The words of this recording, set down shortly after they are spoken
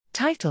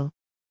Title: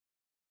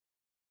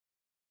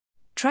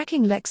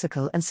 Tracking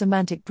lexical and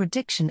semantic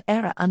prediction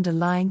error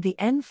underlying the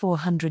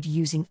N400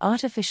 using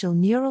artificial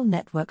neural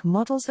network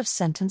models of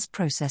sentence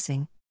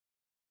processing.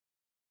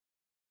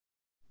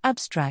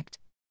 Abstract: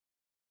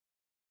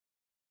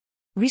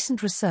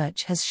 Recent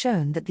research has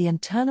shown that the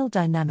internal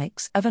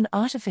dynamics of an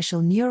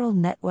artificial neural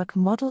network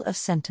model of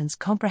sentence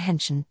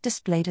comprehension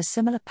displayed a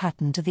similar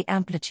pattern to the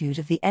amplitude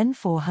of the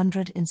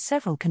N400 in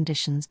several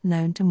conditions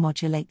known to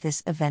modulate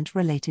this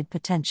event-related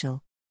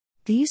potential.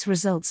 These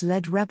results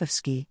led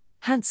Rabowski,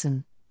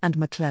 Hansen, and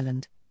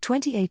McClelland,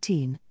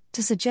 2018,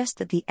 to suggest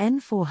that the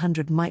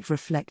N400 might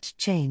reflect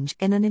change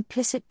in an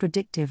implicit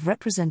predictive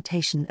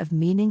representation of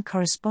meaning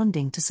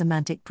corresponding to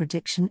semantic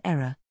prediction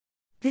error.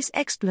 This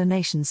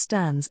explanation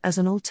stands as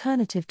an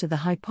alternative to the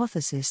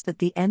hypothesis that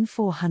the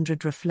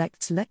N400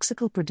 reflects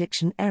lexical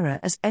prediction error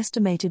as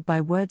estimated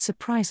by word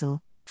surprisal,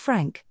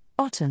 Frank,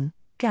 Otten,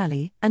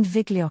 Galli, and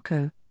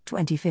Vigliocco,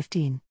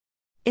 2015.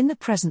 In the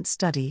present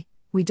study,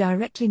 we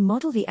directly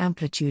model the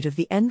amplitude of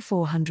the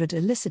N400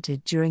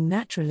 elicited during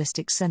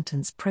naturalistic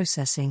sentence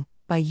processing,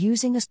 by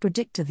using as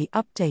predictor the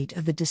update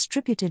of the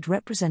distributed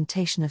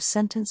representation of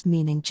sentence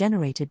meaning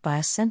generated by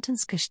a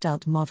sentence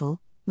gestalt model,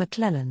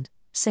 McClelland,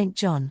 St.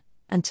 John,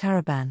 and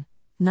Taraban,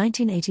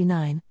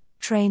 1989,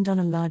 trained on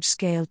a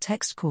large-scale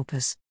text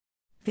corpus.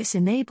 This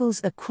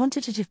enables a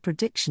quantitative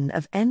prediction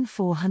of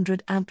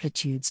N400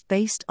 amplitudes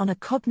based on a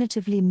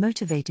cognitively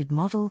motivated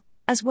model,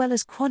 as well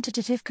as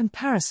quantitative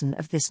comparison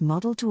of this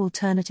model to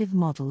alternative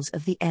models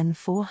of the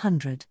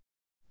N400.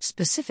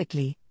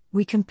 Specifically,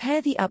 we compare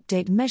the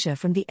update measure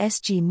from the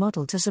SG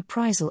model to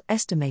surprisal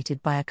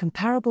estimated by a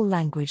comparable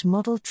language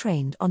model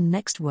trained on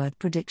next word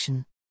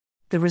prediction.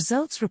 The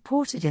results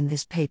reported in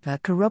this paper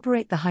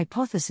corroborate the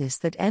hypothesis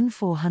that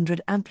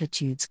N400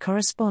 amplitudes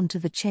correspond to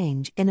the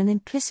change in an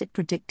implicit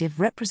predictive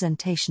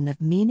representation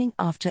of meaning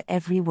after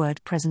every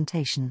word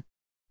presentation.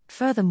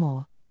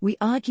 Furthermore, we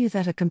argue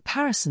that a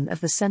comparison of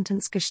the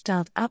sentence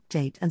gestalt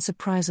update and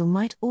surprisal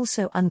might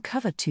also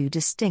uncover two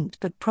distinct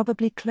but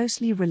probably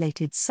closely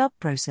related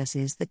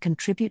sub-processes that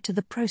contribute to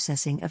the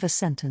processing of a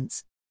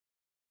sentence.